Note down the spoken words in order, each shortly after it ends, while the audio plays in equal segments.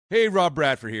Hey, Rob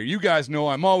Bradford here. You guys know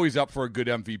I'm always up for a good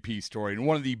MVP story, and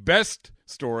one of the best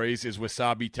stories is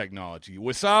Wasabi Technology.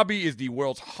 Wasabi is the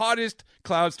world's hottest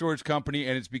cloud storage company,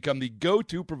 and it's become the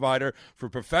go-to provider for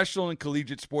professional and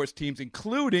collegiate sports teams,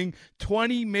 including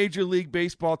 20 Major League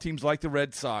Baseball teams like the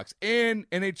Red Sox and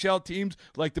NHL teams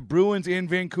like the Bruins and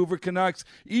Vancouver Canucks.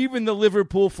 Even the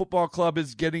Liverpool Football Club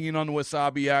is getting in on the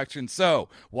Wasabi action. So,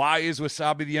 why is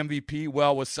Wasabi the MVP?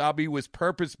 Well, Wasabi was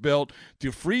purpose-built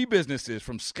to free businesses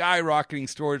from skyrocketing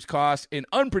storage costs and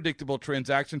unpredictable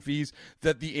transaction fees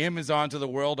that the Amazons of the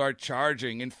world are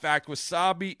charging. In fact,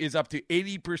 Wasabi is up to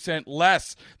 80%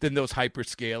 less than those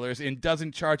hyperscalers and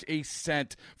doesn't charge a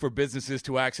cent for businesses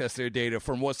to access their data.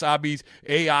 From Wasabi's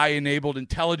AI-enabled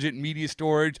intelligent media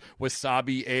storage,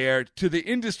 Wasabi Air, to the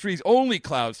industry's only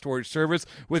cloud storage service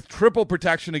with triple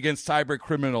protection against cyber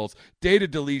criminals, data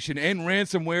deletion, and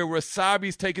ransomware,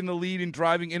 Wasabi's taken the lead in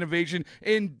driving innovation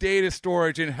in data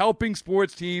storage and helping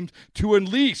sports teams to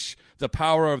unleash the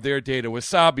power of their data.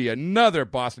 Wasabi, another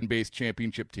Boston-based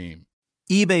championship team.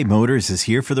 eBay Motors is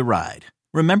here for the ride.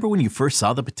 Remember when you first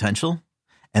saw the potential?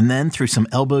 And then through some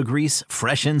elbow grease,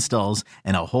 fresh installs,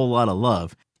 and a whole lot of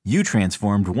love, you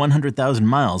transformed 100,000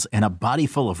 miles and a body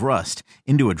full of rust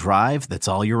into a drive that's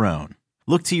all your own.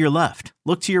 Look to your left.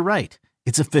 Look to your right.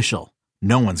 It's official.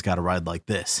 No one's got a ride like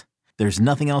this. There's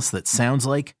nothing else that sounds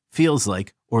like, feels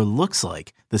like, or looks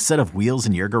like the set of wheels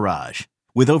in your garage.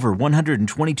 With over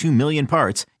 122 million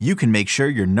parts, you can make sure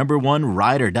your number one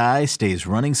ride or die stays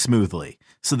running smoothly,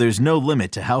 so there's no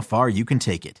limit to how far you can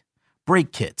take it.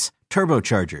 Brake kits,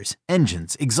 turbochargers,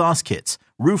 engines, exhaust kits,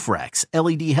 roof racks,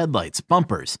 LED headlights,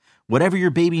 bumpers, whatever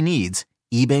your baby needs,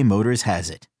 eBay Motors has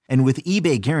it. And with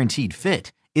eBay Guaranteed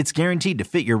Fit, it's guaranteed to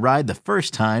fit your ride the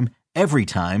first time, every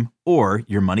time, or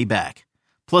your money back.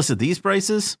 Plus at these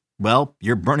prices, well,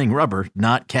 you're burning rubber,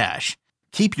 not cash.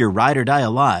 Keep your ride or die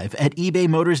alive at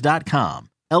ebaymotors.com.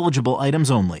 Eligible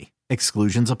items only.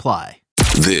 Exclusions apply.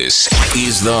 This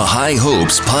is the High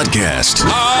Hopes Podcast.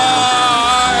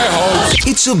 High Hopes!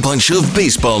 It's a bunch of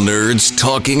baseball nerds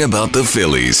talking about the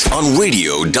Phillies on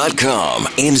radio.com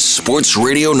and Sports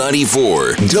Radio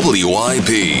 94 WIP.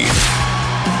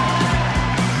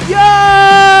 Yo!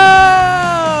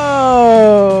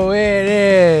 It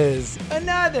is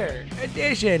another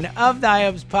edition of the High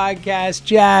Hopes Podcast.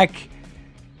 Jack,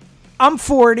 I'm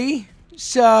 40,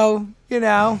 so,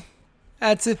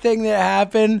 that's the thing that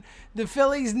happened. The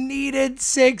Phillies needed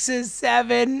 6 of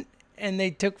 7, and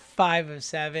they took 5 of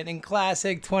 7. In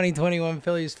classic 2021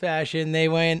 Phillies fashion,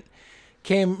 they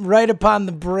came right upon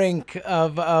the brink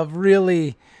of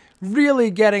really, really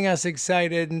getting us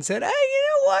excited and said, hey, you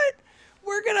know what?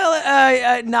 We're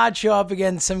going to not show up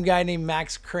against some guy named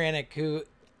Max Kranick, who,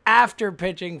 after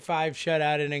pitching 5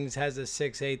 shutout innings, has a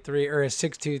 6.83 or a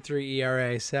 6.23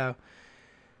 ERA. So,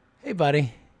 hey,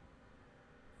 buddy.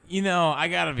 I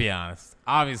gotta be honest.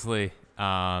 Obviously,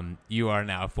 you are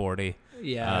now 40.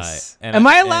 Yes. Am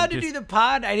I allowed to do the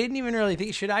pod? I didn't even really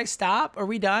think. Should I stop? Are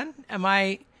we done? Am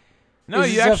I? No,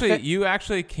 you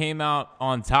actually came out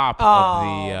on top of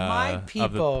the my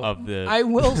people. of the. I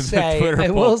will say,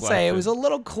 it question. was a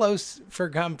little close for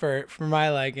comfort for my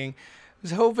liking. I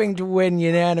was hoping to win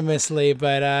unanimously,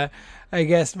 but I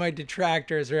guess my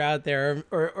detractors are out there,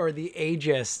 or the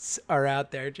ageists are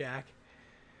out there, Jack.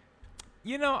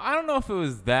 I don't know if it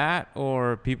was that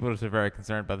or people just are very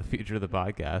concerned about the future of the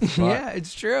podcast. But, yeah,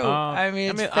 it's true.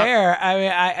 It's fair.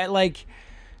 I like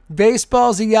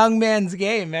baseball's a young man's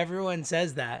game. Everyone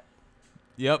says that.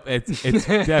 Yep, it's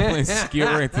definitely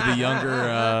skewing to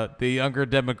the younger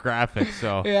demographic.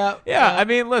 So yeah. I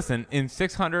mean, listen, in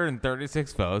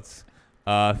 636 votes,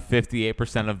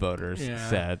 58% of voters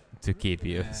said to keep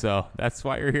you. Yeah. So that's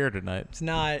why you're here tonight. It's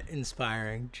not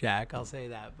inspiring, Jack. I'll say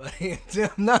that, but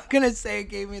I'm not gonna say it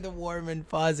gave me the warm and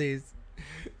fuzzies.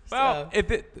 Well,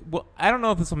 I don't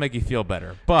know if this will make you feel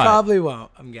better, but probably won't.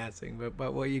 I'm guessing,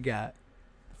 but what you got?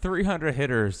 300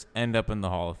 hitters end up in the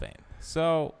Hall of Fame,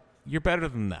 so you're better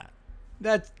than that.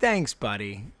 Thanks,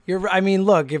 buddy.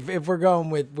 Look, if we're going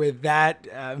with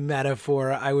that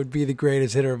metaphor, I would be the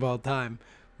greatest hitter of all time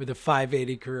with a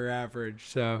 580 career average.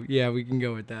 So yeah, we can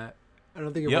go with that. I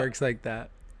don't think it works like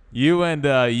that. You and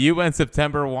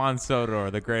September Juan Soto are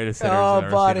the greatest hitters I've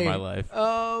ever seen in my life.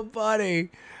 Oh,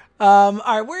 buddy. All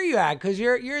right, where are you at? Because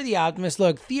you're the optimist.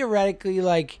 Look, theoretically,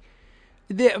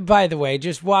 by the way,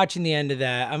 just watching the end of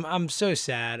that, I'm so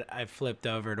sad I flipped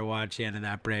over to watch the end of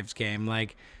that Braves game.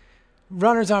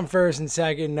 Runners on first and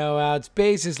second, no outs,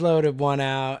 bases loaded, 1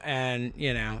 out, and,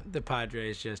 the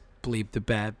Padres just bleeped the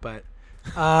bet. But,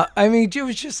 it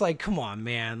was just come on,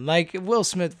 man. Will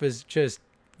Smith was just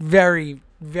very,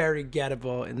 very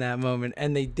gettable in that moment,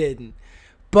 and they didn't.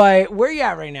 But where you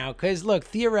at right now? Because, look,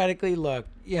 theoretically,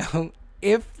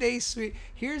 if they sweep,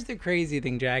 here's the crazy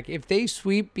thing, Jack. If they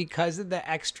sweep because of the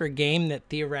extra game that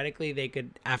theoretically they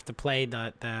could have to play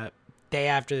the day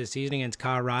after the season against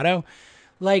Colorado,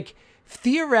 like,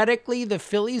 theoretically the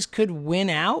Phillies could win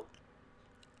out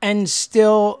and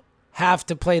still have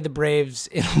to play the Braves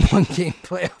in a one-game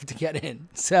playoff to get in.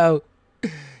 So,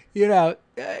 yeah,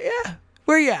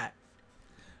 where you at?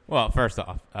 Well, first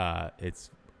off, it's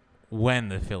when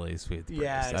the Phillies sweep the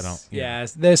Braves.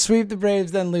 Yes. They sweep the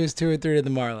Braves, then lose 2 or 3 to the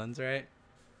Marlins, right?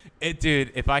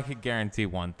 Dude, if I could guarantee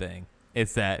one thing,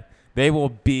 it's that they will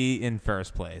be in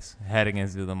first place heading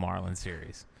into the Marlins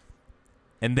series.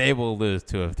 And they will lose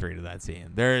 2 of 3 to that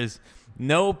team. There is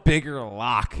no bigger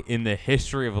lock in the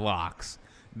history of locks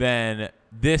than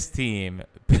this team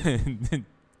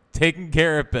taking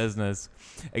care of business.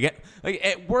 Again, like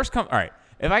at worst come. All right,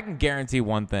 if I can guarantee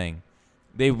one thing,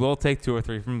 they will take 2 or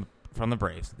 3 from the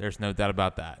Braves. There's no doubt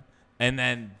about that. And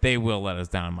then they will let us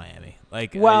down in Miami.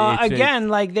 Like, well, again,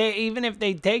 like they even if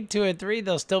they take 2 or 3,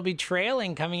 they'll still be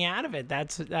trailing coming out of it.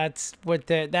 That's what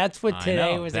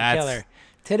today was a killer.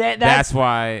 That's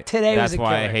why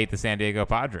I hate the San Diego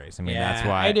Padres. I mean, that's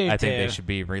why I think they should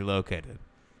be relocated.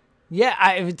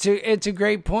 Yeah, it's a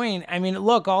great point. I mean,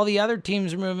 look, all the other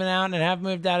teams are moving out and have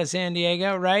moved out of San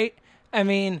Diego, right? I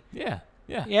mean, yeah.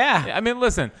 I mean,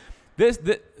 listen,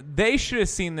 they should have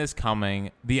seen this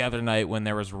coming the other night when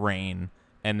there was rain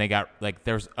and they got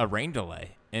there was a rain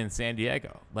delay in San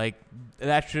Diego. Like,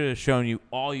 that should have shown you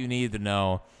all you needed to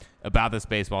know about this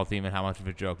baseball team and how much of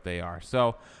a joke they are.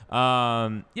 So,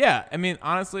 yeah, I mean,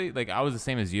 honestly, like, I was the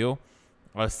same as you.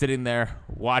 I was sitting there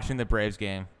watching the Braves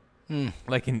game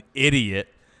like an idiot.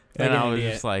 And I was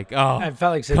just like, oh, I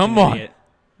felt like such an idiot.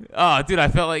 Oh, dude, I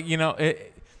felt like,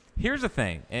 here's the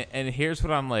thing. And here's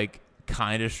what I'm, like,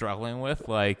 kind of struggling with.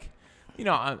 Like,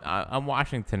 I'm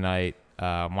watching tonight.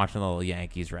 I'm watching the little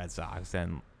Yankees, Red Sox,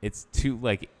 and it's 2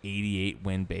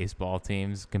 88-win baseball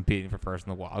teams competing for first in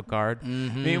the wild card.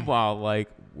 Mm-hmm. Meanwhile,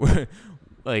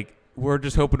 we're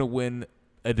just hoping to win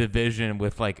a division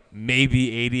with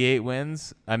maybe 88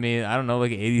 wins. I mean, I don't know,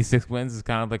 86 wins is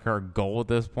kind of our goal at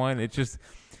this point. It's just,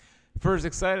 for as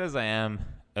excited as I am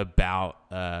about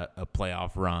a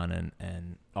playoff run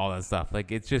and all that stuff,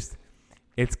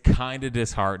 it's kind of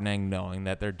disheartening knowing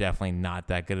that they're definitely not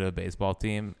that good of a baseball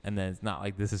team, and then it's not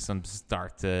like this is some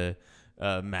start to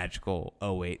magical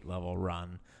 08 level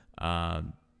run.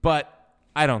 But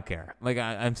I don't care.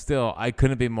 I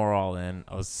couldn't be more all in.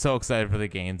 I was so excited for the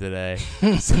game today.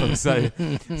 So excited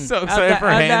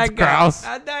for Hans Kraus.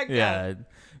 How'd that go? Yeah,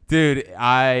 dude,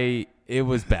 it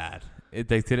was bad.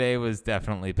 Today was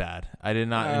definitely bad. I did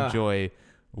not enjoy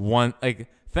one.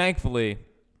 Thankfully,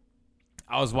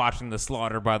 I was watching the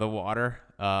Slaughter by the Water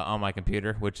on my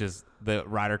computer, which is the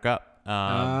Ryder Cup.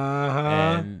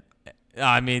 And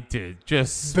I mean, dude,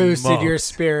 just boosted your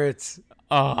spirits.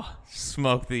 Oh,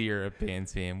 smoked the European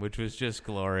team, which was just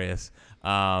glorious.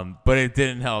 But it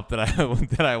didn't help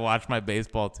that I watched my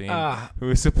baseball team, who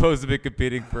was supposed to be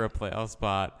competing for a playoff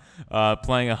spot,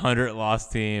 playing a 100-loss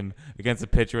team against a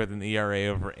pitcher with an ERA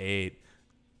over 8,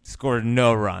 scored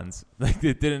no runs.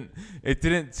 It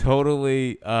didn't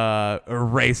totally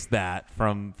erase that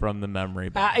from the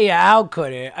memory. Yeah, how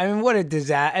could it? I mean, what a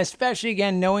disaster! Especially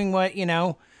again, knowing what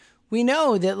we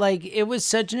know that it was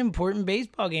such an important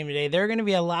baseball game today. There are going to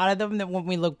be a lot of them that when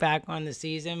we look back on the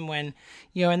season, when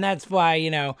and that's why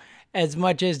as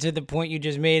much as to the point you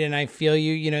just made, and I feel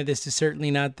this is certainly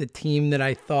not the team that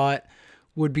I thought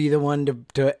would be the one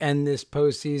to end this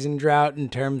postseason drought in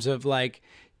terms of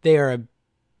they are a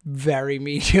very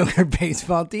mediocre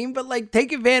baseball team, but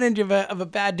take advantage of a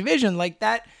bad division like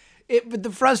that. But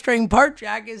the frustrating part,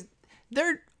 Jack, is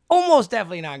they're almost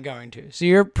definitely not going to. So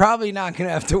you're probably not going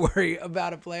to have to worry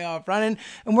about a playoff run.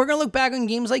 And we're going to look back on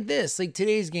games like this, like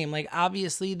today's game,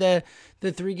 obviously the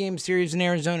 3-game series in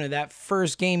Arizona, that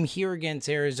first game here against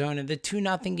Arizona, the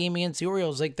 2-0 game against the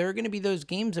Orioles. There are going to be those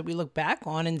games that we look back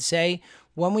on and say,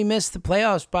 when we miss the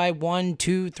playoffs by 1,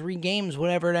 2, 3 games,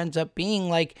 whatever it ends up being,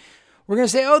 we're going to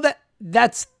say, oh,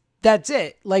 that's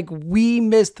it. We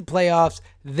missed the playoffs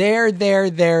there,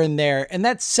 and there. And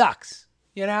that sucks.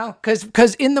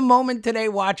 Because in the moment today,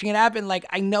 watching it happen,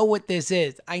 I know what this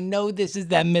is. I know this is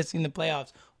them missing the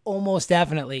playoffs, almost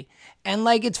definitely. And,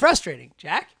 it's frustrating,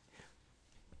 Jack.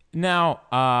 Now,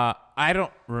 I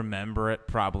don't remember it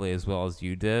probably as well as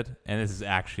you did. And this is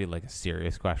actually, a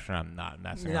serious question. I'm not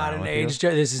messing around with you.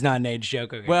 This is not an age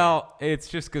joke. Okay. Well, it's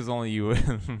just because only you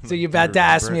So you're about to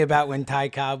ask me about when Ty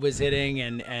Cobb was hitting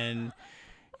and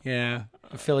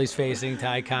Phillies facing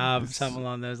Ty Cobb, something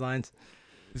along those lines.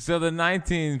 So the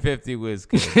 1950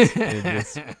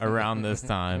 WizKids around this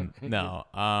time. No.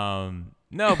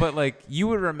 No, but like you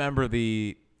would remember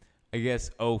the, I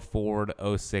guess, 04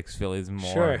 to 06 Phillies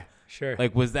more. Sure.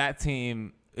 Like is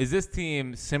this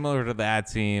team similar to that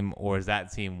team, or is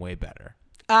that team way better?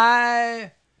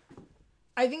 I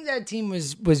think that team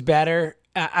was better.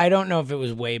 I don't know if it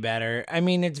was way better. I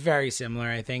mean, it's very similar,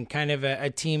 I think. Kind of a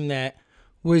team that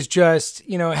was just,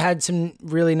 had some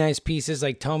really nice pieces.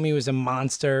 Like Tommy was a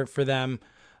monster for them.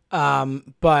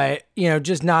 But,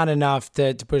 just not enough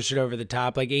to push it over the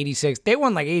top. Like 86, they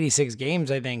won like 86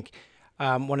 games, I think,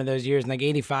 one of those years, and like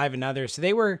 85 another. So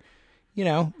they were,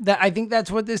 I think that's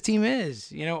what this team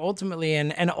is, ultimately.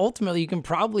 And ultimately, you can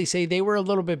probably say they were a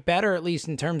little bit better, at least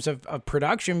in terms of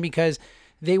production, because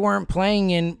they weren't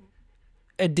playing in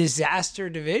a disaster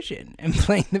division and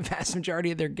playing the vast majority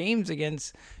of their games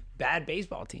against bad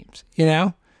baseball teams,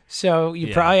 So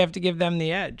you probably have to give them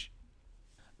the edge.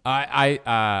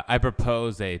 I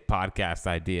propose a podcast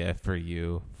idea for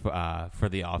you for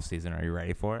the off season. Are you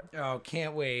ready for it? Oh,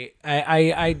 can't wait.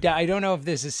 I don't know if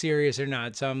this is serious or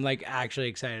not, so I'm like actually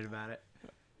excited about it.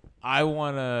 I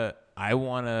wanna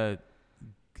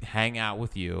hang out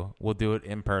with you. We'll do it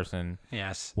in person.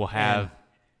 Yes. We'll have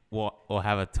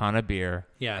a ton of beer.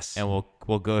 Yes. And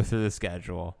we'll go through the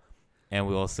schedule, and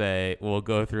we'll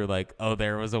go through like, oh,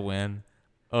 there was a win.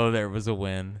 Oh, there was a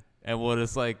win. And we'll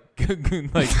just like go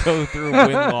through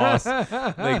win-loss,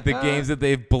 like the games that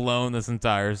they've blown this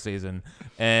entire season,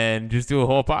 and just do a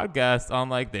whole podcast on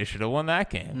like they should have won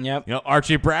that game. Yep.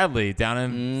 Archie Bradley down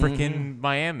in freaking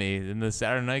Miami in the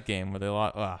Saturday night game where they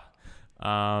lost.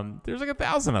 There's like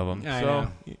 1,000 of them.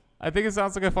 I think it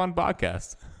sounds like a fun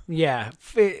podcast. Yeah.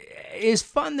 Is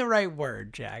fun the right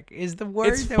word, Jack? Is the word?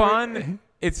 It's fun.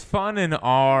 It's fun in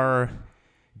our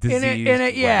diseased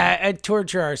a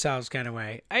torture ourselves kind of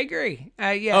way. I agree.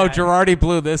 Yeah. Oh, Girardi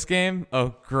blew this game?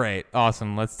 Oh, great.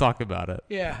 Awesome. Let's talk about it.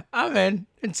 Yeah, I'm in.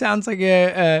 It sounds like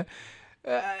it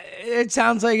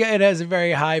has a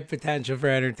very high potential for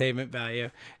entertainment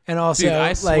value, and also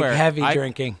heavy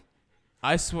drinking.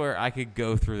 I swear I could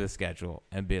go through the schedule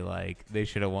and be like, they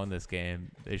should have won this game.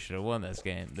 They should have won this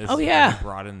game. They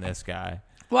brought in this guy.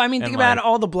 Well, I mean, think about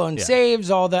all the blown saves,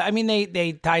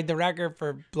 they tied the record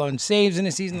for blown saves in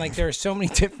a season. Like, there are so many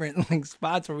different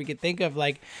spots where we could think of,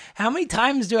 how many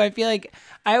times do I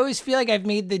always feel like I've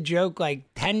made the joke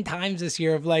 10 times this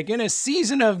year of in a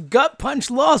season of gut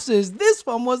punch losses, this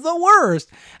one was the worst.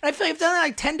 And I feel like I've done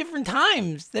it 10 different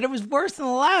times that it was worse than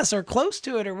the last or close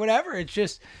to it or whatever. It's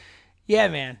just, yeah,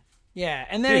 man. Yeah.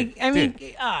 And then,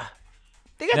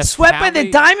 they got swept by the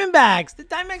Diamondbacks. The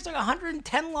Diamondbacks are a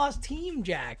 110 loss team,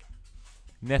 Jack.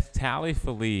 Neftali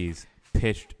Feliz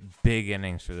pitched big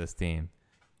innings for this team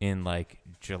in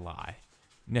July.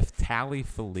 Neftali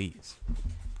Feliz.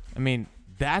 I mean,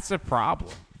 that's a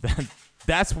problem.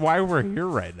 That's why we're here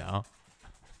right now.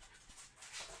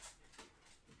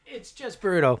 It's just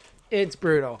brutal. It's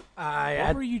brutal.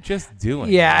 What were you just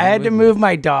doing? Yeah, I had to move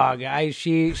my dog.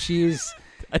 She's.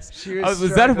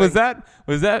 Was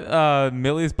that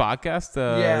Millie's podcast?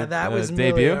 Yeah, that was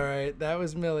debut. Millie, all right. That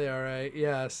was Millie, all right.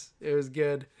 Yes, it was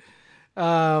good.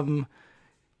 I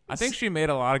think she made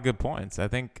a lot of good points. I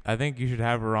think you should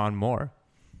have her on more.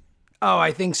 Oh,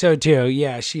 I think so too.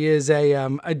 Yeah, she is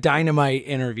a dynamite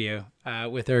interview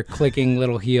with her clicking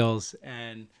little heels,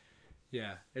 and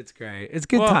yeah, it's great. It's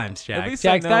good times, Jack.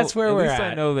 Jack, that's where we're at.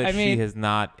 I know that she has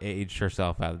not aged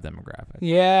herself out of the demographic.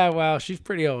 Yeah, well, she's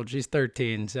pretty old. She's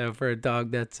 13, so for a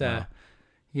dog, that's yeah.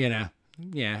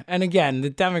 And again, the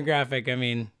demographic. I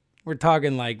mean, we're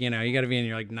talking you got to be in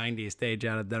your 90s to age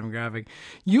out of the demographic.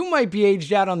 You might be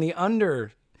aged out on the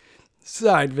under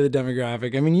side for the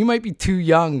demographic. I mean, you might be too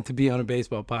young to be on a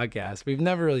baseball podcast. We've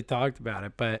never really talked about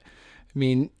it, but I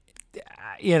mean,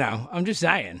 I'm just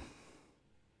saying.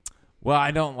 Well,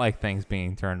 I don't like things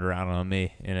being turned around on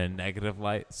me in a negative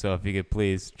light. So if you could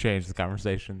please change the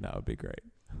conversation, that would be great.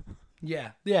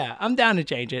 Yeah, I'm down to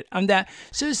change it. I'm down.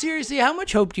 So seriously, how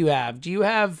much hope do you have? Do you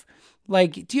have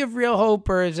real hope,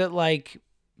 or is it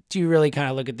do you really kind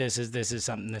of look at this as this is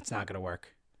something that's not going to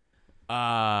work?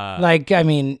 I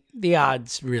mean, the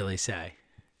odds really say.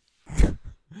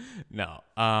 No.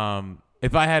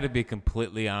 If I had to be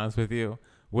completely honest with you,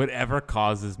 whatever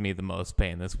causes me the most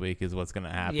pain this week is what's going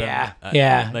to happen. Yeah.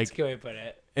 That's a good way to put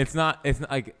it. It's not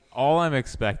all I'm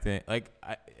expecting.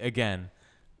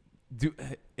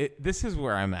 This is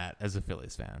where I'm at as a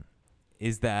Phillies fan,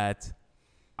 is that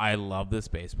I love this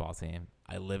baseball team.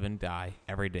 I live and die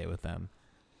every day with them.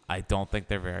 I don't think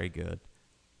they're very good.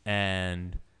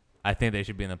 And I think they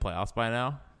should be in the playoffs by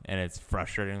now. And it's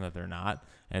frustrating that they're not.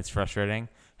 And it's frustrating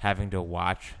having to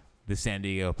watch the San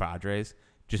Diego Padres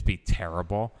just be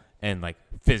terrible and like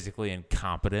physically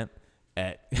incompetent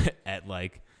at at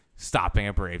like stopping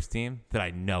a Braves team that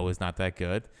I know is not that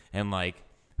good, and like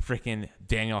freaking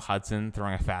Daniel Hudson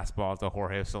throwing a fastball to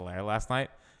Jorge Soler last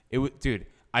night. Dude,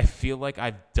 I feel like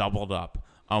I've doubled up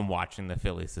on watching the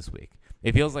Phillies this week.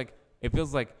 It feels like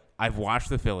I've watched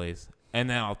the Phillies and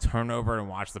then I'll turn over and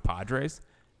watch the Padres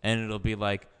and it'll be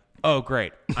like, oh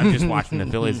great, I'm just watching the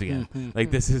Phillies again.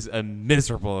 Like this is a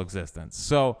miserable existence.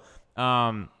 So,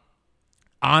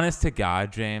 honest to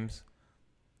God, James,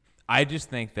 I just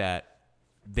think that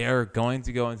they're going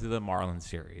to go into the Marlins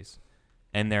series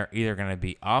and they're either going to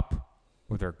be up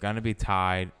or they're going to be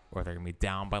tied or they're going to be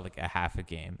down by like a half a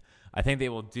game. I think they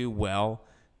will do well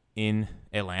in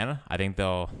Atlanta. I think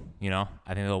they'll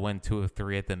win 2 or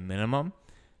 3 at the minimum.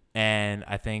 And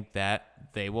I think that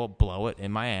they will blow it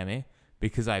in Miami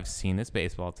because I've seen this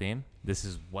baseball team. This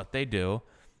is what they do.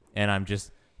 And I'm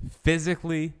just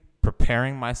physically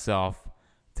preparing myself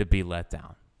to be let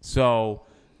down. So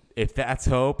if that's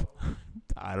hope,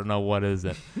 I don't know what is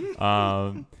it.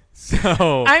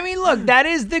 So I mean, look, that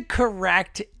is the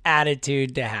correct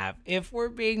attitude to have. If we're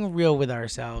being real with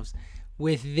ourselves,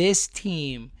 with this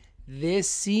team, this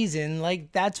season,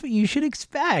 like that's what you should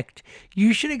expect.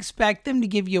 You should expect them to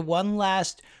give you one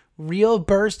last real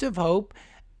burst of hope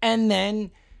and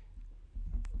then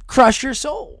crush your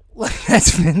soul. Like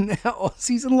that's been all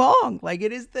season long. Like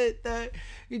it is the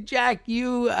Jack,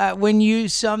 you when you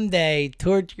someday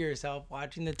torture yourself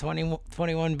watching the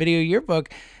 2021 video yearbook,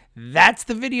 that's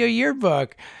the video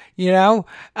yearbook. You know,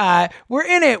 we're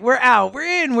in it, we're out,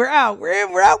 we're in, we're out, we're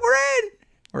in, we're out, we're in,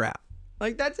 we're out.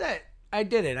 Like that's it. I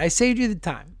did it. I saved you the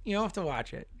time. You don't have to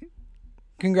watch it.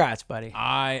 Congrats, buddy.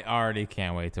 I already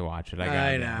can't wait to watch it.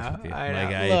 I know.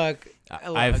 Look,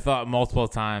 I've thought multiple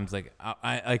times. Like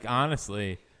I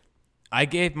honestly, I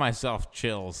gave myself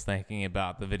chills thinking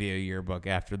about the video yearbook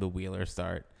after the Wheeler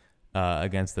start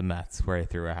against the Mets, where he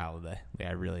threw a Halladay. Yeah,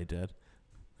 I really did.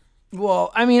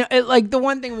 Well, I mean, the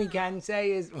one thing we can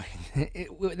say is I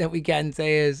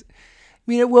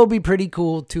mean, it will be pretty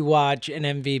cool to watch an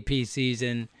MVP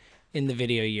season in the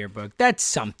video yearbook. That's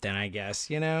something, I guess,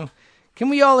 you know? Can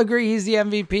we all agree he's the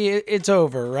MVP? It's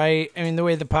over, right? I mean, the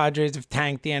way the Padres have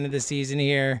tanked the end of the season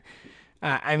here.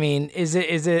 I mean, is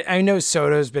it? I know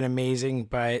Soto's been amazing,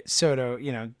 but Soto,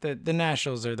 you know, the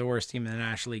Nationals are the worst team in the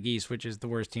National League East, which is the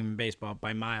worst team in baseball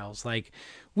by miles. Like,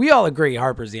 we all agree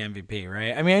Harper's the MVP,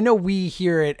 right? I mean, I know we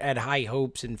hear it at high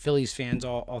hopes and Phillies fans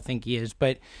all think he is,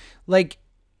 but, like,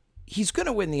 he's going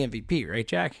to win the MVP, right,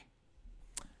 Jack?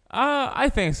 I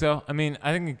think so. I mean,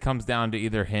 I think it comes down to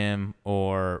either him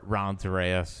or Ron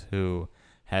Torreyes, who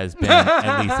has been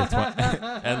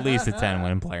at least a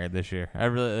 10-win player this year. I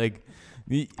really like.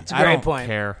 It's a great point.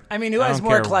 Care. I mean, who has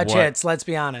more clutch hits? Let's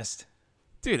be honest.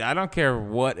 Dude, I don't care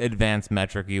what advanced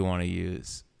metric you want to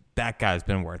use. That guy's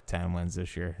been worth 10 wins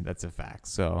this year. That's a fact.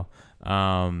 So,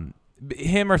 him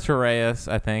or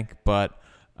Torreyes, I think. But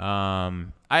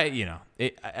I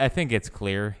think it's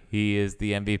clear he is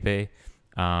the MVP.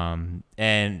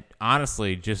 And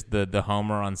honestly, just the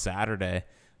homer on Saturday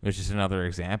was just another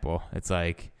example. It's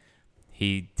like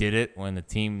he did it when the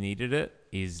team needed it.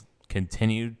 He's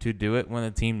continued to do it when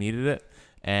the team needed it.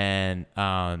 And,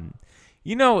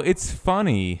 it's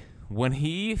funny when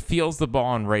he fields the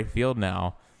ball in right field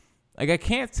now, like I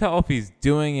can't tell if he's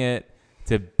doing it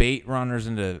to bait runners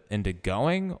into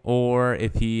going or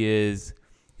if he is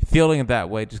fielding it that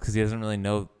way just because he doesn't really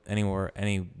know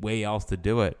any way else to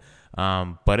do it.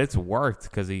 But it's worked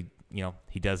because he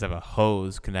does have a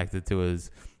hose connected to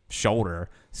his shoulder,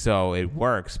 so it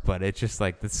works. But it's just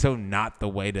like that's so not the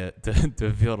way to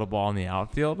field a ball in the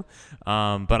outfield.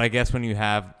 But I guess when you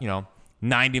have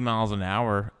 90 miles an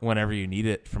hour whenever you need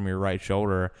it from your right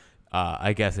shoulder,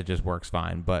 I guess it just works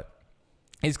fine. But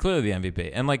he's clearly the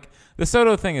MVP, and like the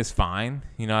Soto thing is fine.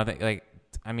 I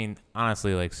think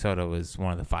honestly, Soto is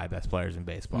one of the 5 best players in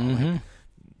baseball. Mm-hmm.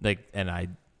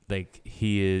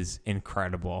 He is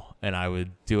incredible, and I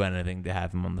would do anything to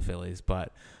have him on the Phillies.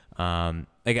 But I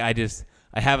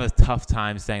have a tough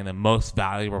time saying the most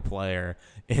valuable player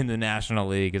in the National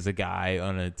League is a guy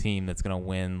on a team that's going to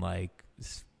win like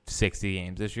 60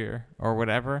 games this year or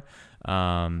whatever.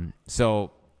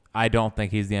 So I don't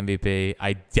think he's the MVP.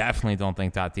 I definitely don't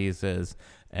think Tatis is.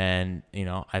 And,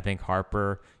 I think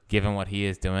Harper, given what he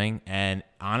is doing, and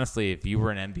honestly, if you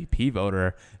were an MVP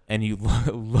voter and you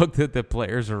looked at the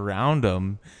players around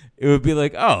him, it would be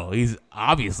like, oh, he's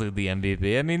obviously the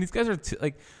MVP. I mean, these guys are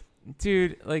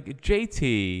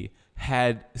JT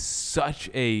had such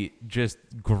a just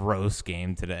gross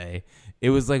game today. It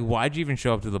was like, why'd you even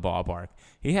show up to the ballpark?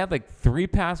 He had 3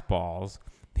 pass balls.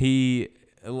 He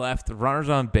left runners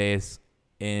on base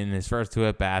in his first 2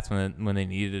 at-bats when they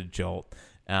needed a jolt.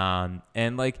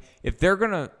 And, like, if they're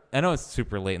going to – I know it's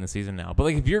super late in the season now, but,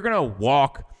 like, if you're going to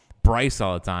walk Bryce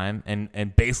all the time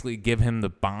and basically give him the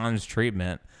Bonds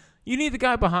treatment, you need the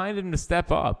guy behind him to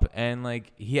step up. And,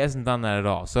 like, he hasn't done that at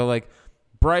all. So, like,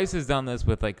 Bryce has done this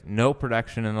with, like, no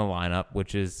production in the lineup,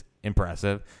 which is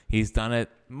impressive. He's done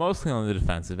it mostly on the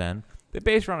defensive end. The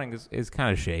base running is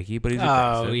kind of shaky, but he's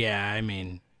aggressive. Oh, yeah, I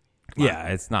mean – yeah,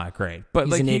 it's not great. But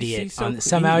he's like, an idiot.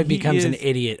 Somehow he becomes an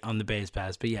idiot on the base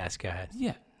pass. But yes, go ahead.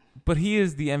 Yeah, but he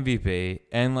is the MVP.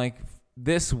 And like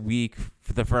this week,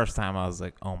 for the first time, I was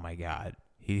like, oh my God.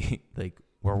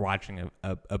 We're watching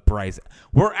a Bryce.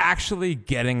 We're actually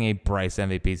getting a Bryce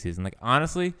MVP season. Like,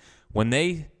 honestly, when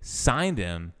they signed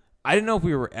him, I didn't know if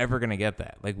we were ever going to get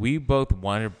that. Like, we both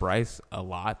wanted Bryce a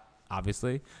lot,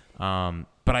 obviously.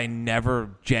 But I never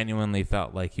genuinely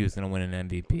felt like he was going to win an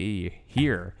MVP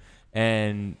here.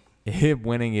 And him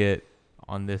winning it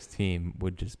on this team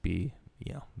would just be,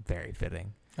 very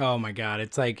fitting. Oh my God!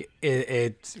 It's like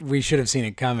we should have seen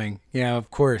it coming. Of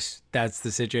course that's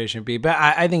the situation. But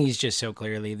I think he's just so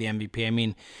clearly the MVP. I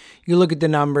mean, you look at the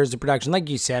numbers, the production, like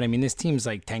you said. I mean, this team's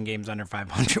like 10 games under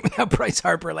 500 without Bryce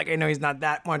Harper. Like, I know he's not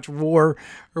that much WAR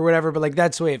or whatever, but like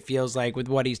that's the way it feels like with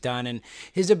what he's done and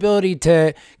his ability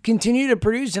to continue to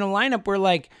produce in a lineup where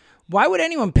like. Why would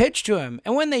anyone pitch to him?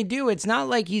 And when they do, it's not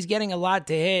like he's getting a lot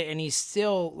to hit and he's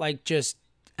still like just,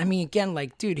 I mean, again,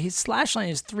 like, dude, his slash line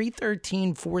is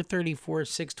 313, 434,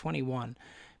 621.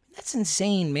 That's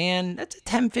insane, man. That's a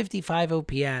 1055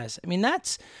 OPS. I mean,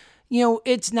 that's,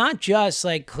 it's not just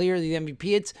like clearly the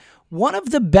MVP. It's one of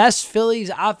the best Phillies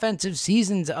offensive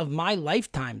seasons of my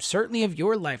lifetime, certainly of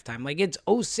your lifetime. Like, it's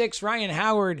 06 Ryan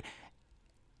Howard.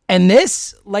 And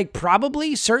this, like,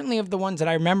 probably, certainly of the ones that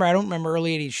I remember, I don't remember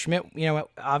early 80s Schmidt,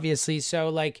 obviously. So,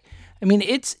 like, I mean,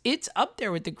 it's up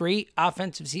there with the great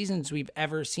offensive seasons we've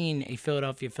ever seen a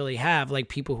Philadelphia Philly have, like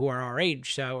people who are our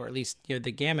age, so, or at least,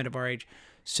 the gamut of our age.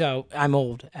 So, I'm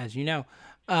old, as you know.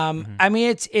 I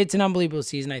mean, it's an unbelievable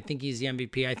season. I think he's the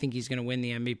MVP. I think he's going to win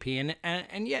the MVP.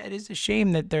 And yeah, it is a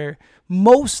shame that they're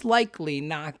most likely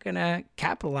not going to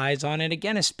capitalize on it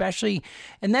again, especially,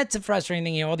 and that's the frustrating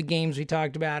thing, all the games we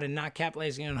talked about and not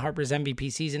capitalizing on Harper's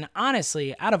MVP season.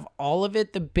 Honestly, out of all of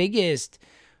it, the biggest,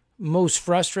 most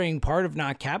frustrating part of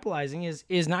not capitalizing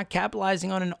is not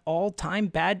capitalizing on an all-time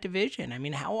bad division. I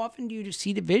mean, how often do you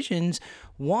see divisions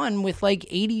won with like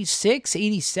 86,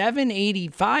 87,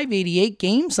 85, 88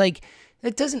 games? Like,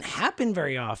 that doesn't happen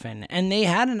very often. And they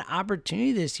had an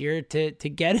opportunity this year to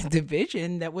get a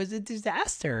division that was a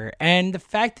disaster. And the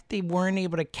fact that they weren't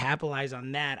able to capitalize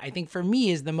on that, I think for me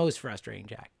is the most frustrating,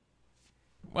 Jack.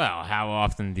 Well, how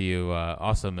often do you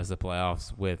also miss the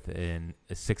playoffs with a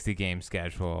 60-game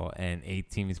schedule and 8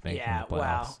 teams making the playoffs?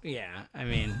 Well, yeah. I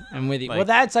mean, I'm with you. Well,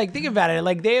 that's like, think about it.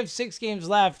 Like, they have 6 games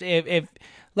left. If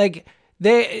like,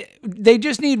 they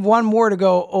just need one more to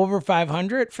go over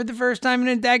 500 for the first time in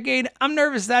a decade. I'm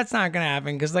nervous that's not going to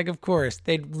happen because, like, of course,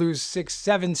 they'd lose 6,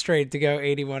 7 straight to go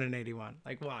 81-81.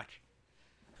 Like, watch.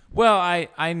 Well,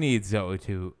 I need Zoe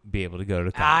to be able to go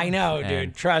to college. I know,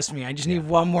 dude. Trust me. I just need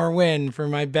one more win for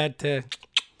my bet to.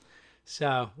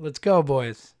 So, let's go,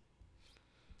 boys.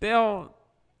 They'll.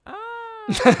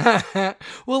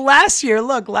 Well, last year,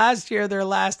 their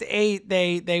last 8,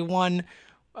 they won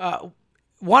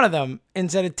one of them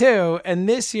instead of 2. And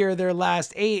this year, their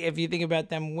last 8, if you think about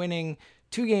them winning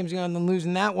 2 games ago and then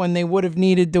losing that one, they would have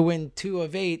needed to win 2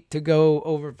 of 8 to go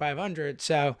over 500.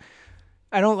 So,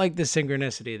 I don't like the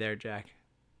synchronicity there, Jack.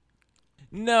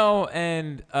 No,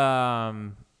 and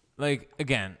like,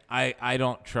 again, I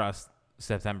don't trust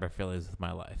September Phillies with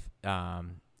my life.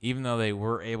 Even though they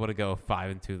were able to go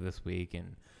 5-2 this week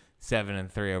and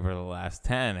 7-3 over the last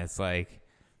 10, it's like,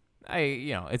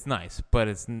 it's nice, but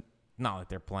it's not like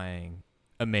they're playing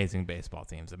amazing baseball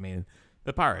teams. I mean,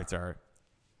 the Pirates are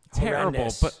terrible,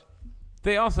 horrendous. But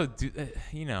they also do,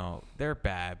 they're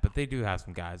bad, but they do have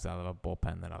some guys out of a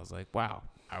bullpen that I was like, wow,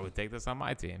 I would take this on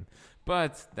my team.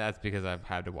 But that's because I've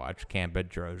had to watch Cam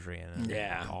Bedrosian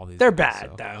and all these. They're guys,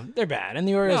 bad, though. They're bad. And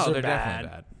the Orioles are they're bad. Definitely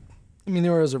bad. I mean, the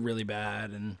Orioles are really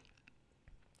bad. And,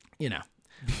 They're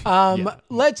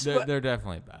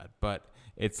definitely bad. But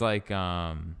it's like,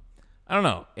 I don't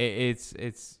know.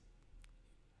 It's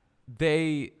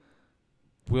they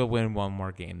will win one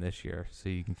more game this year, so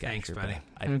you can Thanks, your buddy.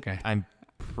 bet. Okay. I'm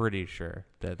pretty sure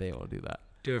that they will do that.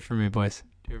 Do it for me, boys.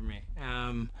 Do it for me.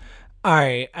 All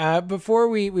right. Before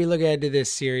we look ahead to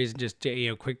this series, just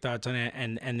quick thoughts on it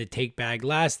and the take bag.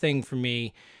 Last thing for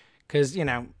me, because there's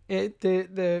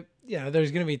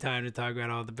gonna be time to talk about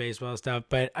all the baseball stuff,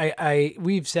 but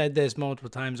we've said this multiple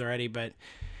times already, but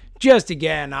just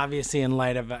again, obviously in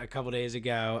light of a couple days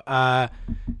ago,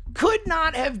 could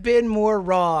not have been more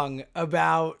wrong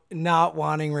about not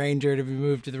wanting Ranger to be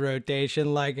moved to the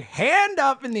rotation. Like, hand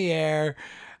up in the air.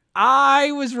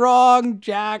 I was wrong.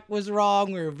 Jack was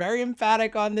wrong. We were very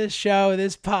emphatic on this show,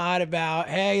 this pod, about,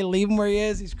 hey, leave him where he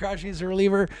is. He's crushing as a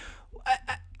reliever.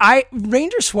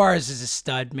 Ranger Suarez is a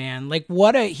stud, man. Like,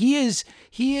 he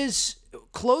is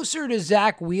closer to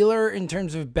Zach Wheeler in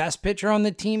terms of best pitcher on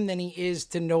the team than he is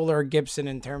to Nola or Gibson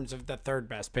in terms of the third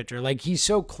best pitcher. Like, he's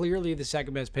so clearly the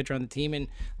second best pitcher on the team, and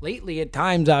lately at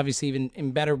times, obviously,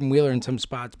 even better than Wheeler in some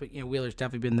spots. But Wheeler's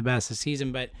definitely been the best this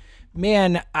season. But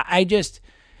man, I just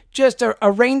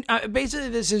a range. Basically,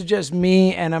 this is just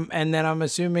me, and then I'm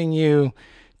assuming you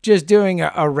just doing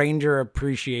a Ranger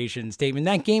appreciation statement.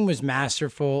 That game was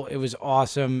masterful. It was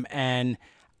awesome, and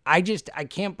I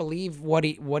can't believe what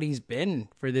he's been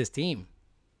for this team.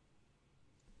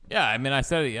 Yeah, I mean, I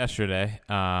said it yesterday,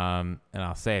 and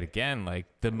I'll say it again. Like,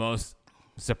 the most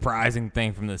surprising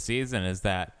thing from the season is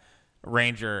that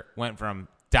Ranger went from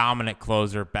dominant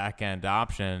closer, back end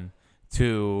option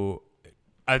to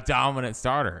a dominant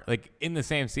starter, like, in the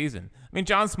same season. I mean,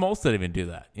 John Smoltz didn't even do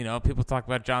that. People talk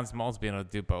about John Smoltz being able to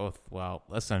do both. Well,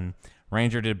 listen,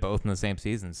 Ranger did both in the same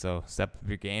season, so step up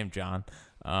your game, John.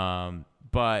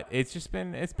 But it's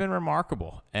been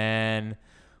remarkable. And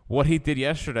what he did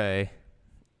yesterday,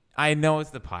 I know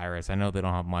it's the Pirates. I know they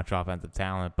don't have much offensive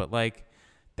talent, but, like,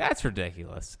 that's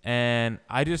ridiculous. And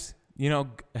I just,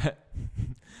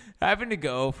 having to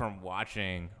go from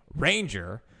watching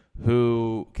Ranger,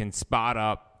 who can spot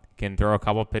up, can throw a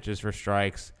couple pitches for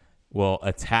strikes, will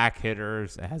attack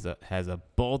hitters, has a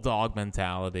bulldog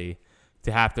mentality,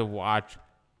 to have to watch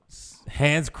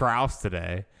Hans Kraus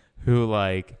today, who,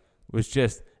 like, was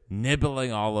just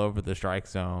nibbling all over the strike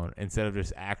zone instead of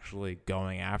just actually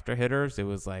going after hitters. It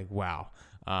was like, wow.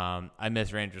 I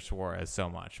miss Ranger Suarez so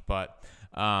much. But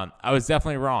I was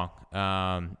definitely wrong.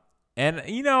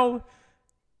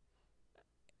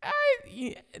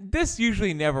 This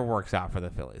usually never works out for the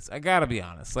Phillies. I got to be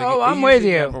honest. Like, I'm with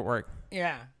you.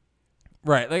 Yeah.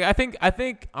 Right. Like, I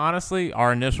think honestly,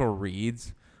 our initial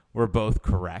reads were both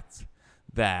correct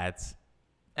that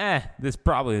this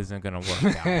probably isn't going to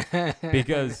work out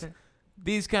because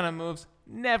these kind of moves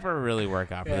never really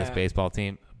work out for this baseball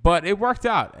team. But it worked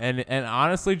out. And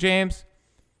honestly, James,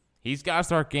 he's got to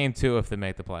start game 2 if they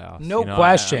make the playoffs. No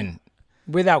question.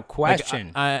 Without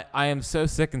question. Like, I am so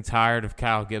sick and tired of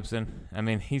Kyle Gibson. I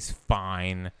mean, he's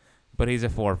fine, but he's a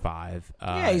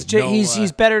 4-5.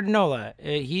 He's better than Nola.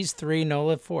 He's 3,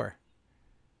 Nola 4.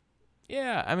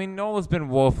 Yeah, I mean, Nola's been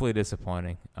woefully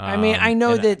disappointing. I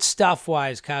know that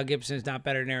stuff-wise, Kyle Gibson is not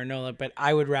better than Aaron Nola, but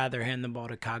I would rather hand the ball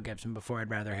to Kyle Gibson before I'd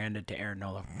rather hand it to Aaron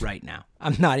Nola right now.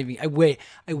 I'm not even. I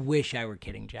wish I were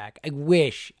kidding, Jack. I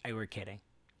wish I were kidding,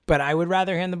 but I would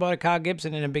rather hand the ball to Kyle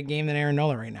Gibson in a big game than Aaron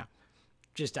Nola right now.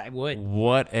 I would.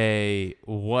 What a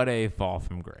fall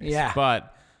from grace. Yeah.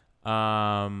 But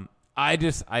the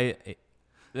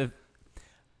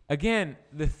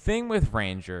thing with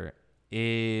Ranger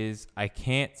is I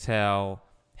can't tell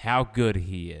how good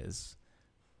he is.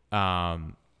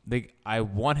 I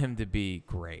want him to be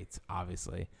great,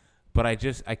 obviously, but I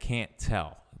can't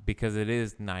tell because it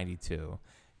is 92.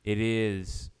 It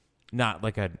is not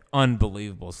like an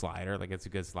unbelievable slider, like it's a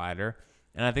good slider.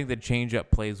 And I think the changeup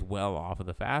plays well off of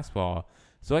the fastball.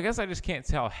 So I guess I just can't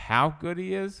tell how good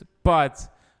he is, but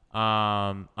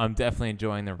I'm definitely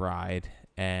enjoying the ride.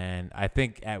 And I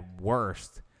think at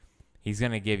worst, he's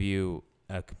going to give you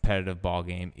a competitive ball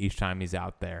game each time he's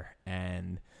out there.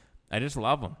 And I just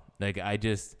love him. Like, I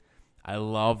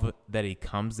love that he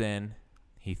comes in,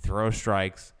 he throws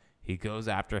strikes, he goes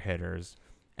after hitters,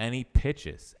 and he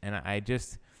pitches. And I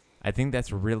think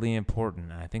that's really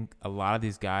important. I think a lot of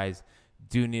these guys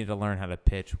do need to learn how to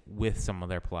pitch with some of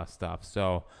their plus stuff.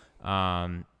 So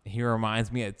he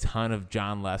reminds me a ton of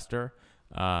John Lester.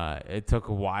 It took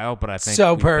a while, but I think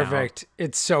so perfect.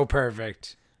 It's so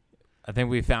perfect. I think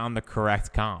we found the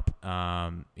correct comp.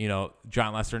 John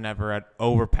Lester never had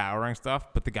overpowering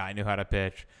stuff, but the guy knew how to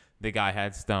pitch. The guy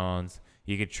had stones.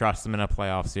 You could trust him in a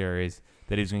playoff series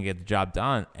that he was going to get the job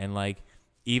done. And, like,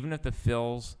 even if the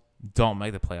Phils don't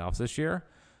make the playoffs this year,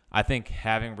 I think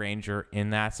having Ranger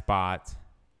in that spot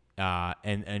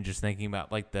and just thinking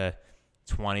about, like, the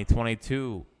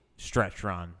 2022 stretch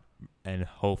run and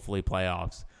hopefully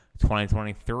playoffs,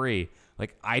 2023,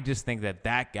 like, I just think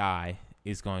that guy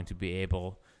is going to be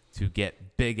able to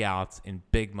get big outs in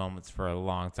big moments for a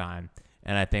long time.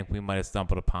 And I think we might have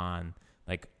stumbled upon,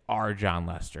 like, our John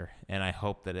Lester. And I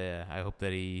hope that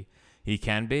he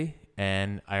can be.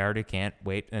 And I already can't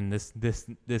wait. And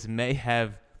this may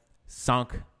have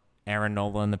sunk Aaron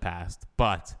Nola in the past,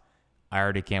 but I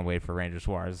already can't wait for Ranger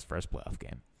Suarez's first playoff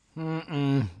game.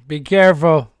 Be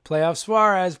careful. Playoff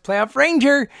Suarez, playoff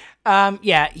Ranger.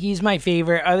 Yeah, he's my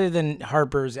favorite. Other than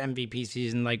Harper's MVP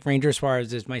season, like Ranger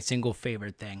Suarez is my single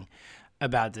favorite thing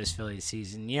about this Phillies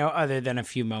season. You know, other than a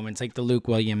few moments like the Luke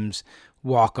Williams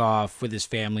walk-off with his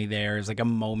family there is like a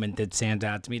moment that stands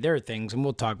out to me. There are things, and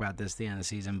we'll talk about this at the end of the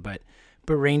season, but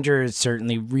Ranger is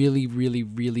certainly really, really,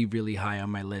 really, really high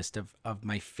on my list of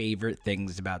my favorite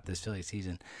things about this Phillies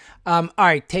season. All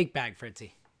right, take back,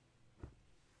 Fritzy.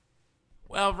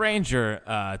 Well,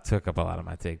 Ranger took up a lot of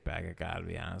my take back, I gotta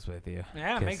be honest with you.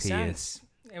 Yeah, it makes sense.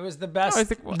 It was the best,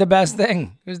 the best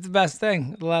thing. It was the best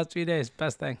thing the last few days.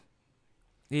 Best thing.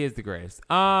 He is the greatest.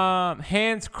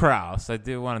 Hans Kraus. I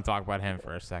do want to talk about him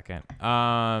for a second.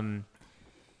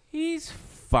 He's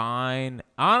fine.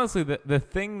 Honestly, the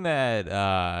thing that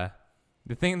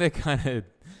kind of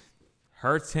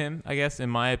hurts him, I guess, in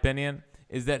my opinion,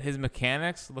 is that his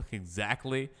mechanics look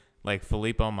exactly like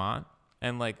Philippe Aumont,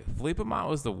 and like Philippe Aumont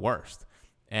was the worst.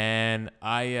 And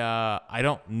I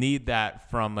don't need that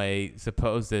from a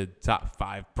supposed top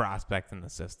 5 prospect in the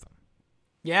system.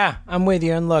 Yeah, I'm with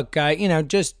you. And look,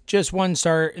 just one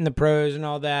start in the pros and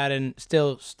all that, and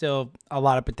still a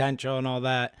lot of potential and all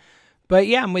that. But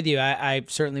yeah, I'm with you. I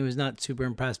certainly was not super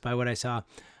impressed by what I saw.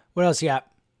 What else you got?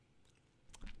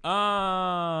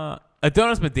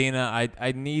 Adonis Medina,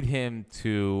 I need him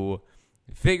to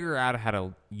figure out how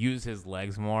to use his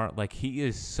legs more. Like, he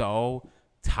is so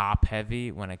top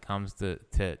heavy when it comes to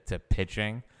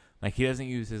pitching. Like, he doesn't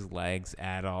use his legs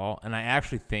at all. And I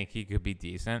actually think he could be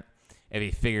decent if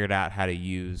he figured out how to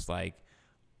use like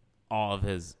all of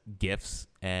his gifts.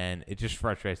 And it just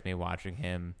frustrates me watching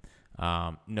him,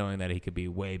 knowing that he could be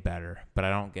way better, but I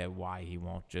don't get why he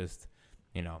won't just,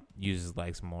 use his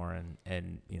legs more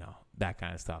and that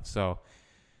kind of stuff. So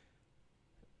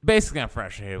basically I'm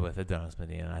frustrated with Adonis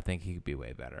Medina. I think he could be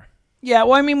way better. Yeah,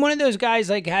 well, I mean, one of those guys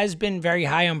like has been very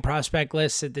high on prospect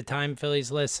lists at the time, Phillies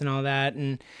lists and all that.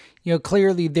 And,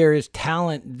 clearly there is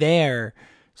talent there.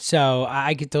 So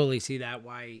I could totally see that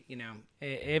why,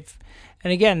 and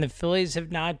again, the Phillies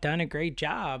have not done a great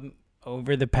job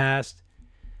over the past,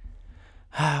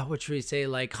 what should we say,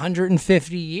 like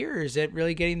 150 years at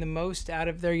really getting the most out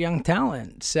of their young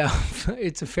talent. So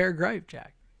it's a fair gripe,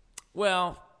 Jack.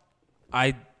 Well,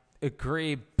 I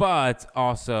agree, but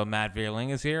also Matt Vierling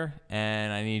is here,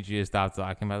 and I need you to stop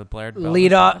talking about the player development.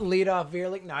 Lead off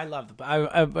Vierling. No, I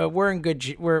love we're in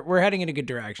good. We're heading in a good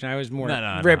direction. I was more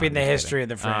ripping the history of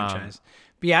the franchise.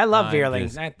 But yeah, I love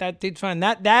Vierling. That dude's fun.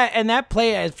 That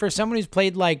play, for someone who's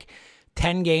played like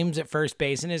 10 games at first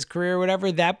base in his career or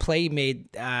whatever, that play made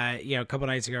a couple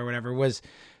nights ago or whatever was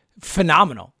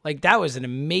phenomenal. Like, that was an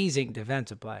amazing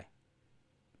defensive play.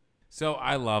 So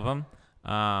I love him.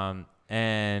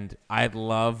 And I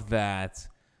love that,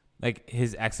 like,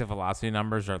 his exit velocity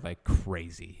numbers are like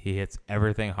crazy. He hits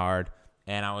everything hard,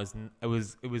 and it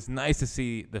was nice to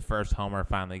see the first homer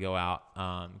finally go out,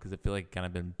 because I feel like kind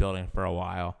of been building for a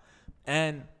while,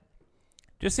 and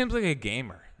just seems like a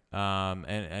gamer, and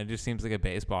it just seems like a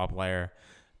baseball player.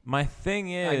 My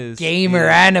thing is a gamer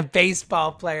and a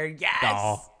baseball player. Yes.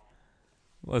 Oh.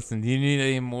 Listen, do you need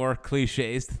any more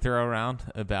cliches to throw around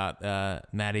about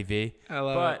Matty V? I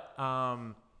love it.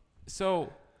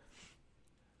 So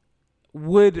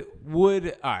would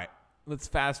all right, let's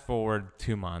fast forward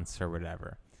 2 months or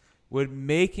whatever. Would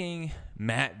making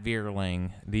Matt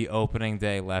Vierling the opening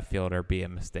day left fielder be a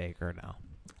mistake or no?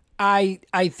 I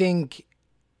think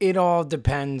it all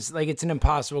depends. Like, it's an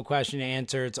impossible question to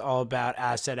answer. It's all about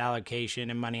asset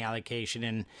allocation and money allocation.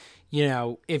 And,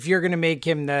 if you're going to make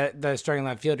him the starting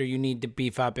left fielder, you need to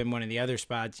beef up in one of the other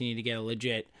spots. You need to get a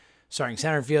legit starting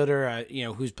center fielder,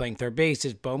 who's playing third base.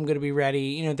 Is Bohm going to be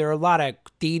ready? There are a lot of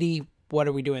Didi. What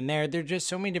are we doing there? There's just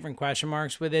so many different question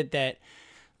marks with it that,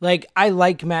 like, I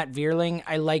like Matt Vierling.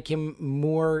 I like him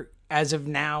more as of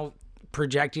now,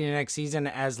 projecting the next season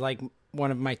as, like,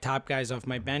 one of my top guys off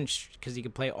my bench because he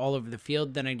could play all over the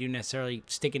field than I do necessarily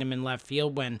sticking him in left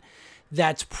field, when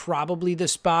that's probably the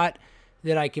spot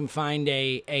that I can find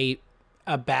a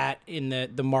bat in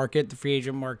the market, the free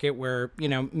agent market, where,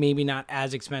 maybe not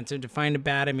as expensive to find a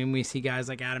bat. I mean, we see guys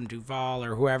like Adam Duvall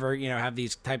or whoever, have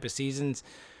these type of seasons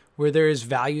where there is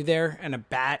value there, and a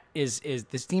bat is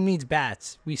this team needs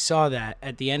bats. We saw that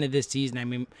at the end of this season. I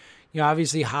mean,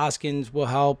 obviously Hoskins will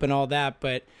help and all that,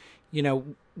 but,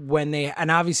 and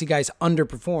obviously guys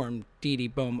underperformed, Didi,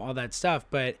 Bohm, all that stuff,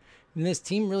 but this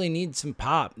team really needs some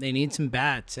pop. They need some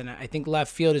bats, and I think left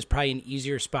field is probably an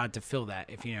easier spot to fill that,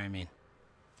 if you know what I mean.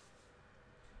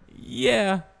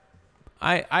 Yeah,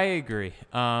 I agree.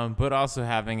 But also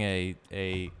having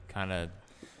a kind of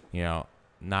not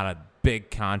a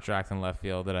big contract in left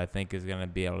field that I think is going to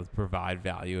be able to provide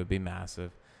value would be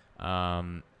massive.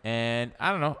 And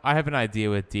I don't know. I have an idea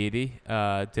with Didi.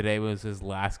 Today was his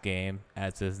last game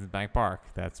at Citizens Bank Park.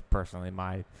 That's personally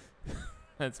my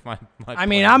that's my I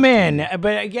mean, I'm in.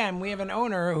 But again, we have an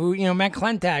owner who, Matt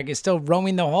Klentak is still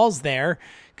roaming the halls there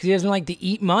because he doesn't like to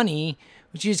eat money.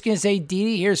 Which you're just going to say,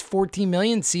 Didi, here's $14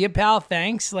 million. See ya, pal.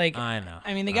 Thanks. Like, I know.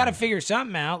 I mean, they got to figure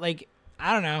something out. Like,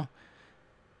 I don't know.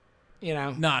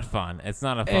 Not fun. It's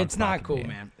not a fun. It's not cool,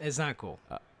 man. It's not cool.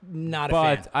 Not a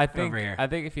fan. But I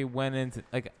think if he went into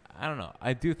I don't know.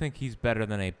 I do think he's better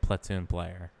than a platoon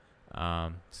player.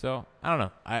 So I don't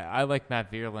know. I like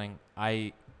Matt Vierling.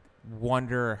 I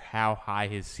wonder how high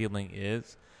his ceiling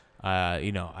is.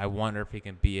 I wonder if he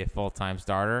can be a full-time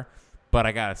starter. But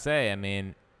I gotta say, I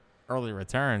mean, early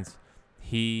returns,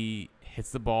 he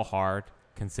hits the ball hard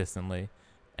consistently,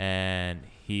 and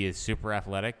he is super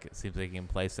athletic. It seems like he can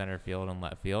play center field and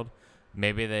left field.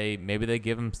 Maybe they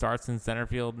give him starts in center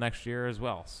field next year as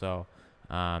well. So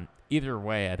either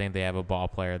way, I think they have a ball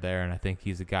player there, and I think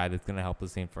he's a guy that's going to help the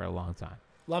team for a long time.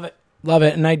 Love it,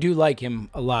 and I do like him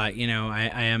a lot.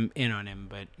 I am in on him,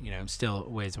 but still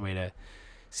ways away to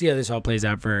see how this all plays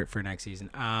out for next season.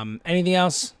 Anything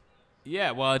else?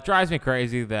 Yeah, well, it drives me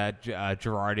crazy that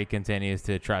Girardi continues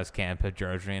to trust Cam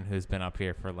Bedrosian, who's been up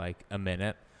here for like a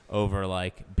minute, over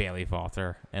like Bailey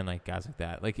Falter and like guys like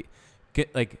that. Like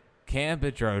Cam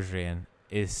Bedrosian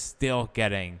is still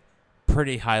getting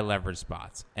pretty high leverage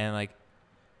spots, and like,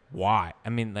 why? I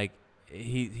mean, like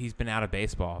he's been out of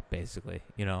baseball basically.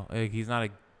 Like, he's not a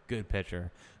good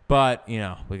pitcher, but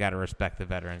we got to respect the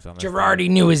veterans on this. Girardi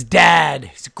knew his dad.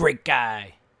 He's a great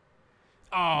guy.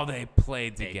 Oh, they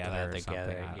played together.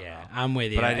 Yeah, I'm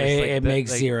with you. But it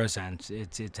makes zero sense.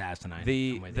 It's asinine.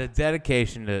 The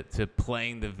dedication to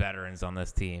playing the veterans on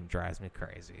this team drives me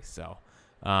crazy. So,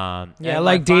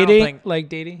 like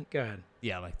Didi. Go ahead.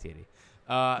 Yeah, like Didi.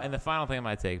 And the final thing I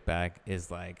might take back is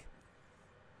like,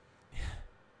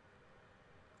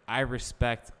 I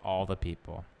respect all the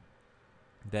people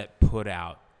that put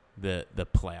out the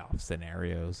playoff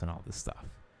scenarios and all this stuff,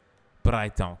 but I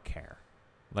don't care.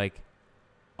 Like,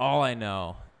 all I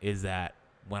know is that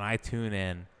when I tune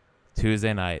in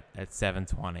Tuesday night at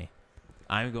 7:20,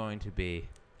 I'm going to be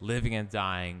living and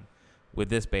dying with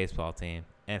this baseball team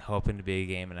and hoping to be a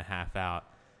game and a half out.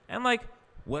 And, like,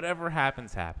 whatever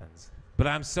happens, happens. But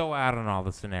I'm so out on all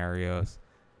the scenarios.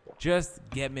 Just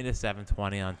get me to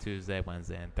 7:20 on Tuesday,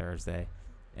 Wednesday, and Thursday,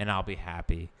 and I'll be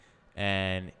happy.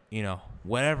 And,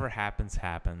 whatever happens,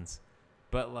 happens.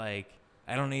 But, like,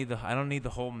 I don't need the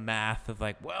whole math of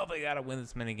like, well, they got to win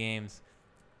this many games.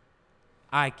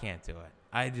 I can't do it.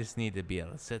 I just need to be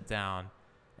able to sit down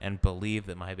and believe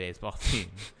that my baseball team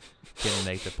can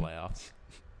make the playoffs.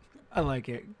 I like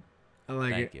it.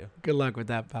 Thank you. Good luck with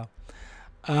that, pal.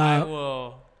 I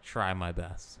will try my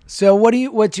best. So what do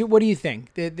you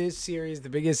think? This series, the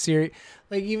biggest series,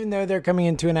 like, even though they're coming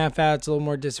in 2.5 out, it's a little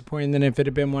more disappointing than if it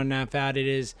had been 1.5 out. It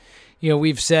is,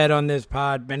 we've said on this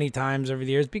pod many times over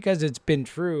the years, because it's been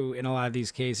true in a lot of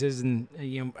these cases, and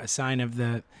a sign of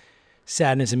the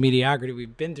sadness and mediocrity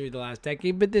we've been through the last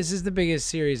decade. But this is the biggest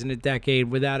series in a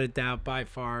decade, without a doubt, by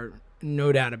far,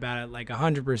 no doubt about it, like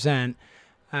 100%.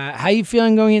 How you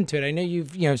feeling going into it? I know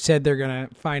you've said they're gonna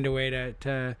find a way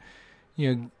to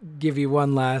give you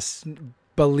one last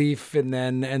belief and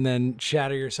then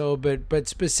shatter your soul. But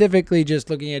specifically, just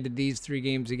looking at these 3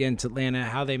 games against Atlanta,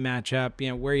 how they match up,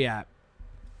 where you at?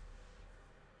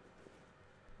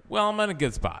 Well, I'm in a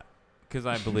good spot because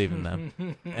I believe in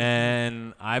them,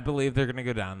 and I believe they're gonna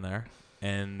go down there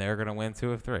and they're gonna win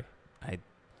 2 of 3. I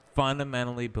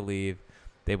fundamentally believe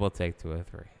they will take 2 of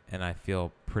 3, and I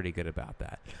feel pretty good about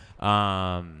that.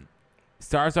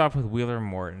 Starts off with Wheeler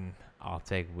Morton. I'll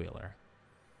take Wheeler.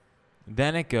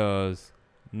 Then it goes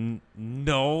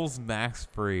Knowles, Max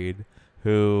Fried,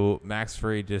 who Max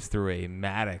Fried just threw a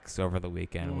Maddox over the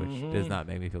weekend, which does not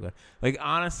make me feel good. Like,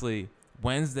 honestly,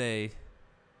 Wednesday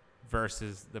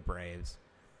versus the Braves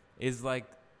is like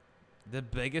the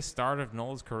biggest start of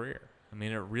Knowles' career. I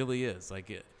mean, it really is.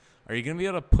 Like, are you going to be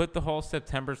able to put the whole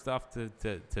September stuff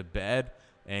to bed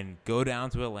and go down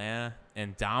to Atlanta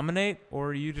and dominate, or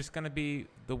are you just going to be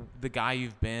the guy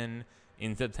you've been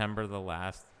in September the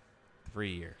last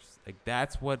 3 years? Like,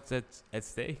 that's what's at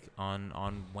stake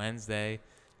on Wednesday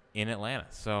in Atlanta.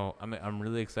 So I'm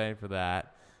really excited for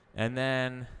that. And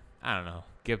then, I don't know,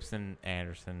 Gibson,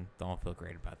 Anderson, don't feel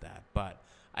great about that. But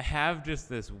I have just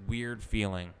this weird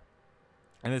feeling,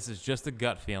 and this is just a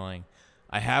gut feeling.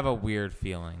 I have a weird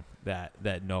feeling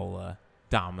that Nola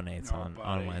dominates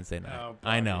on Wednesday night.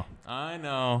 I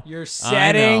know. You're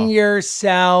setting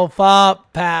yourself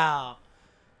up, pal.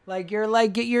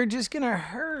 You're just gonna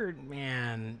hurt,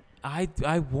 man. I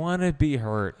want to be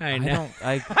hurt. I know.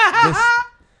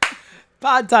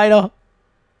 Pod title.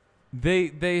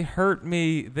 They hurt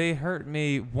me. They hurt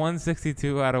me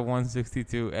 162 out of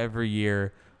 162 every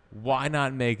year. Why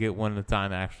not make it when the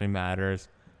time actually matters?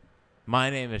 My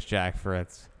name is Jack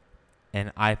Fritz,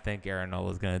 and I think Aaron Nola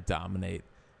is going to dominate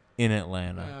in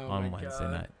Atlanta on Wednesday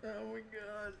night. Oh my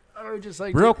God! I would just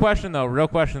real question though.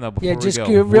 Before just we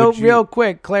go, real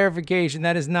quick clarification.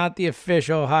 That is not the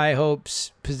official High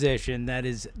Hopes position. That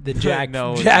is the Jack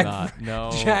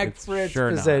Jack Fritz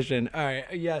position. Not. All right.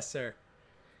 Yes, sir.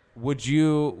 Would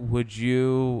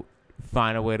you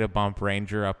find a way to bump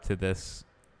Ranger up to this?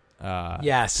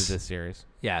 Yes. To this series.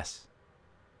 Yes.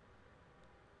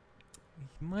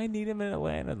 You might need him in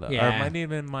Atlanta though. Yeah. Or might need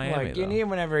him in Miami. Look, you need him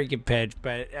whenever he can pitch,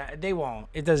 but they won't.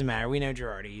 It doesn't matter. We know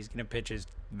Girardi. He's gonna pitch his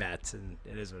vets, and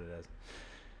it is what it is.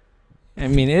 I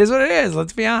mean, it is what it is.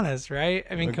 Let's be honest, right?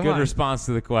 I mean, come on. Good response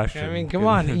to the question. I mean, come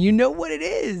on. You know what it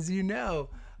is. You know.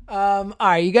 All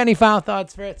right. You got any final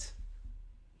thoughts, Fritz?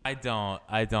 I don't.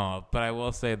 But I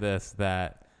will say this: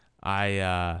 that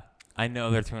I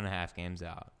know they're 2.5 games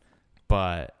out,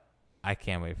 but I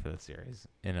can't wait for the series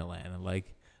in Atlanta.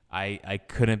 I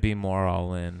couldn't be more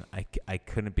all in. I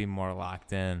couldn't be more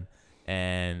locked in,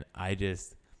 and I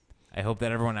hope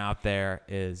that everyone out there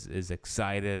is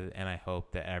excited, and I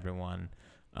hope that everyone,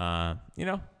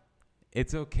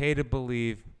 it's okay to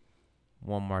believe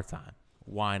one more time.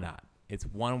 Why not? It's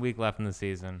 1 week left in the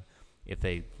season. If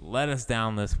they let us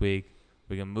down this week,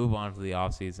 we can move on to the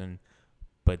offseason.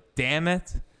 But damn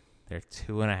it, they're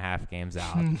 2.5 games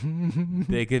out.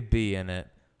 They could be in it.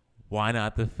 Why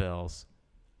not the Phils?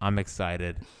 I'm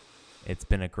excited. It's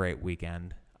been a great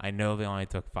weekend. I know they only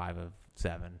took 5 of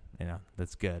 7.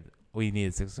 That's good. We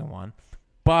needed 6-1.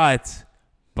 But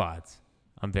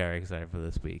I'm very excited for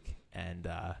this week. And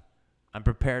I'm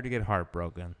prepared to get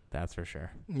heartbroken. That's for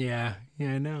sure. Yeah,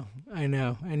 I know.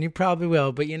 And you probably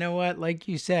will. But you know what? Like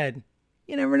you said,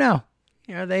 you never know.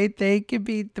 They could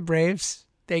beat the Braves.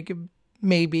 They could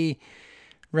maybe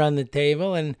run the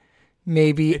table and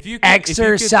maybe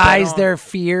exercise their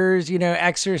fears,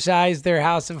 exercise their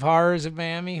House of Horrors of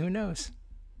Miami. Who knows?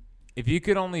 If you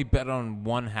could only bet on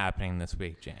one happening this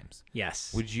week, James.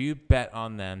 Yes. Would you bet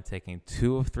on them taking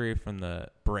 2 of 3 from the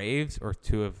Braves or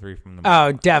 2 of 3 from the Marlins?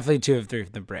 Oh, definitely 2 of 3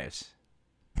 from the Braves.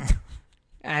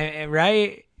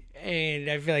 Right? And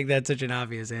I feel like that's such an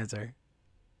obvious answer.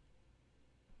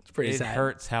 It's pretty sad. It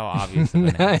hurts how obvious of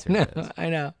an answer it is. I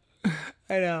know.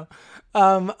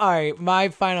 All right, my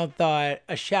final thought,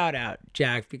 a shout out,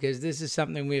 Jack, because this is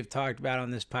something we have talked about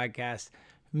on this podcast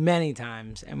many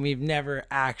times, and we've never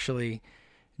actually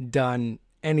done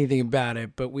anything about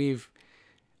it, but we've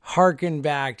harkened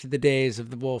back to the days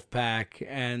of the Wolfpack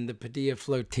and the Padilla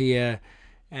Flotilla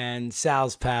and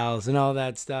Sal's Pals and all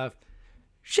that stuff.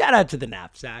 Shout out to the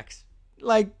Knapsacks.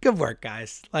 Good work,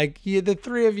 guys. The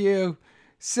 3 of you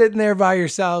sitting there by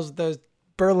yourselves with those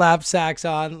burlap sacks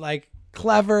on,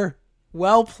 clever,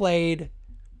 well played,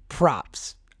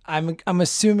 props. I'm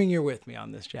assuming you're with me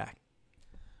on this, Jack.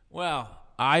 Well,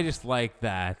 I just like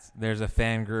that there's a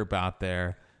fan group out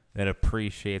there that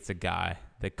appreciates a guy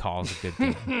that calls a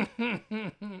good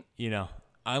game.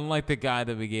 Unlike the guy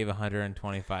that we gave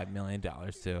 $125 million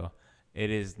to, it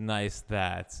is nice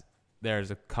that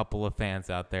there's a couple of fans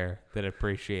out there that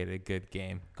appreciate a good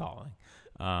game calling.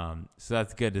 So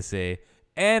that's good to see.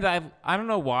 And I don't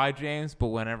know why, James, but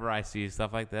whenever I see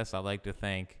stuff like this, I like to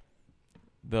think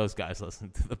those guys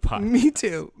listen to the pod. Me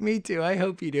too. I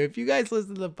hope you do. If you guys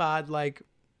listen to the pod,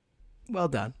 well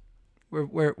done.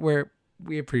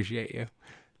 We appreciate you.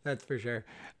 That's for sure.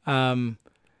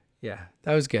 Yeah,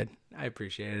 that was good. I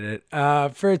appreciated it.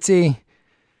 Fritzy,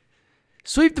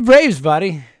 sweep the Braves,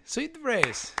 buddy. Sweep the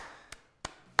Braves.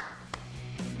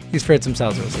 He's Fritz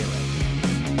himself. We'll see you later.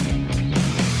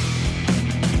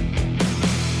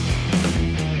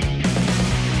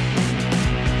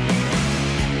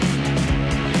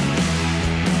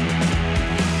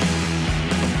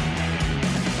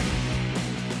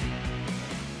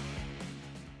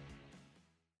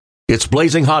 It's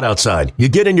blazing hot outside. You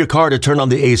get in your car to turn on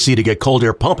the AC to get cold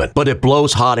air pumping, but it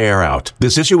blows hot air out.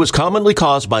 This issue is commonly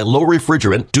caused by low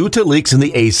refrigerant due to leaks in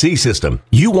the AC system.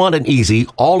 You want an easy,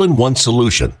 all-in-one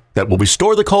solution that will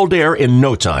restore the cold air in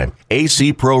no time.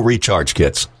 AC Pro Recharge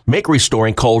Kits make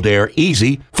restoring cold air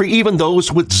easy for even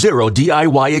those with zero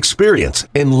DIY experience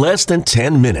in less than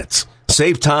 10 minutes.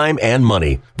 Save time and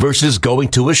money versus going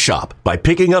to a shop by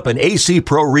picking up an AC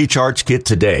Pro Recharge Kit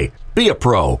today. Be a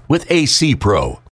pro with AC Pro.